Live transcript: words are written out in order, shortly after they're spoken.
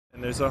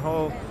There's a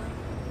whole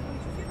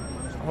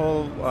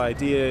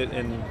idea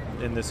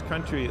in this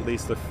country, at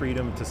least, the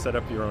freedom to set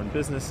up your own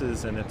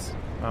businesses, and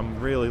I'm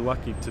really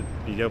lucky to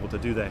be able to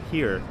do that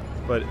here.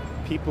 But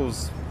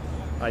people's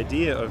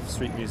idea of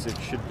street music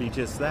should be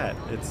just that.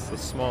 It's a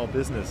small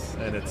business,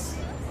 and it's,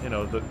 you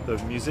know, the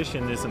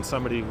musician isn't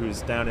somebody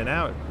who's down and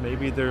out.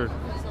 Maybe they're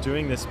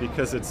doing this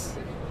because it's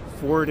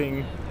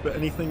forwarding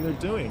anything they're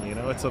doing, you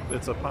know, it's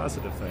a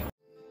positive thing.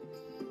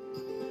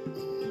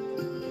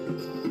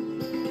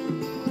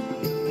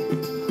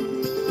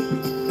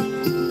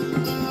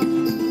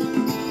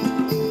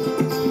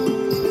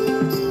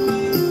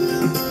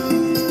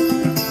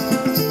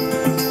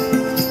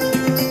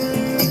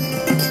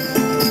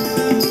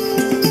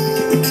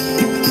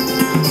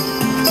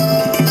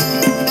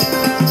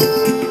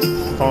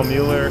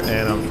 Mueller,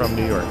 and I'm from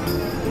New York.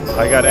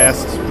 I got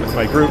asked with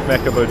my group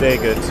Mecca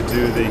Bodega to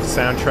do the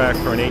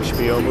soundtrack for an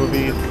HBO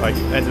movie. I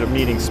ended up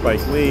meeting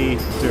Spike Lee,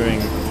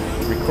 doing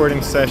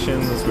recording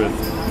sessions with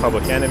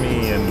Public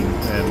Enemy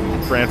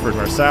and Branford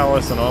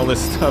Marsalis and all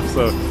this stuff.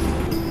 So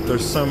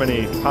there's so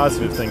many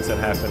positive things that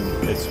happen.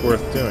 It's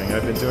worth doing.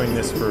 I've been doing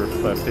this for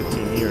about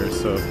 15 years,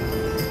 so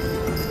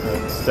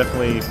it's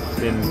definitely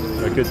been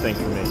a good thing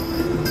for me.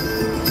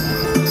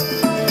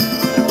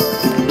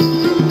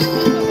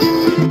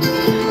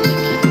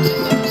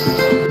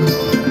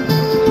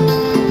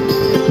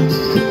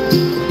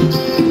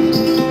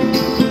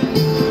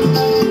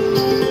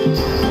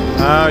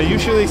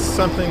 Usually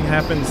something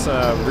happens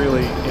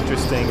really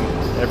interesting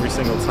every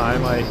single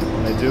time I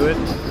do it.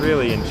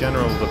 Really, in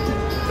general,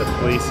 the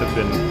police have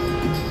been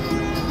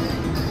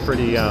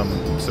pretty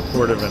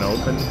supportive and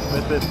open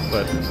with it,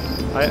 but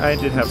I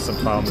did have some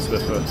problems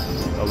with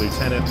a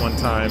lieutenant one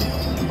time,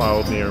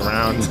 followed me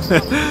around.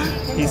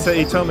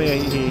 He told me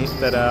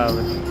that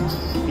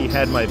he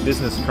had my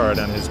business card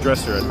on his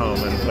dresser at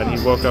home, and when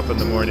he woke up in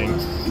the morning,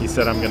 he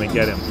said, "I'm going to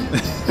get him."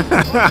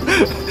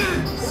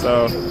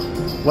 So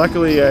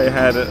luckily, I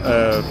had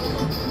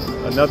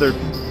another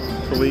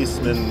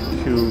policeman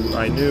who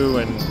I knew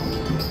and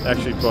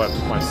actually bought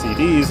my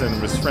CDs and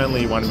was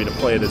friendly, wanted me to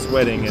play at his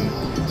wedding, and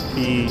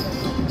he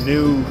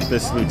knew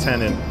this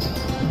lieutenant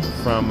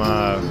from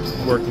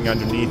working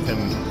underneath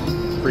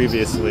him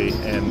previously,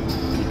 and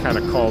he kind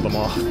of called him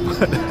off.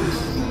 But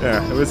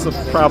yeah, it was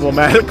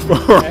problematic for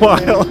a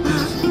while.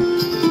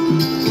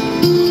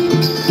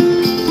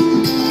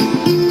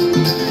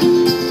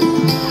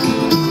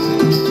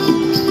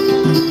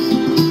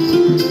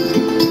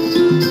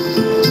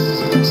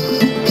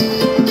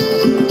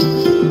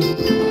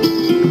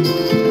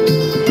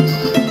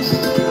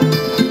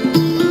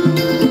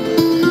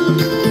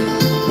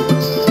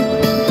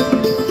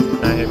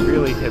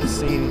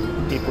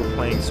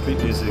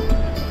 Street music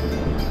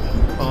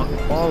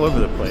all over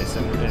the place,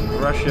 in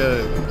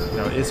Russia, you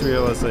know,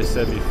 Israel, as I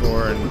said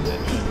before, and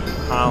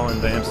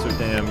Holland,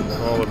 Amsterdam,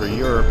 all over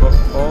Europe,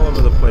 all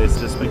over the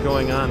place. It's been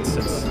going on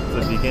since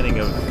the beginning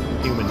of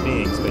human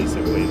beings,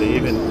 basically. They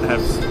even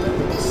have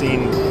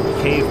seen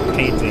cave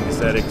paintings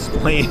that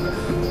explain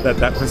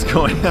that was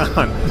going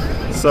on.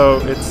 So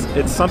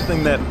it's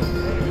something that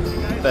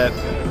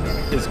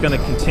is going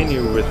to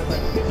continue with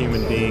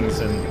human beings,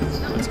 and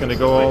it's going to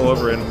go all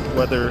over, and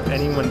whether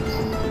anyone,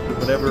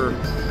 whatever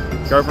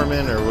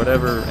government or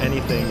whatever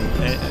anything,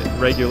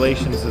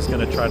 regulations is going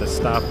to try to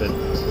stop it,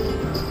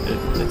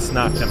 it's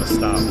not going to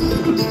stop.